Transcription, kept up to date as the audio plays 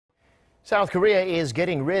South Korea is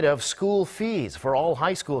getting rid of school fees for all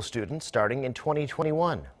high school students starting in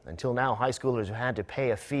 2021. Until now, high schoolers had to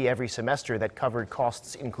pay a fee every semester that covered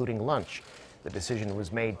costs including lunch. The decision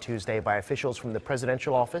was made Tuesday by officials from the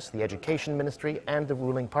presidential office, the education ministry, and the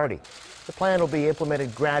ruling party. The plan will be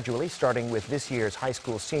implemented gradually, starting with this year's high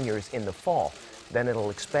school seniors in the fall. Then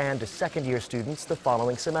it'll expand to second-year students the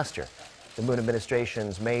following semester. The Moon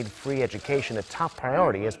administration's made free education a top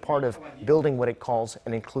priority as part of building what it calls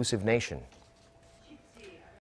an inclusive nation.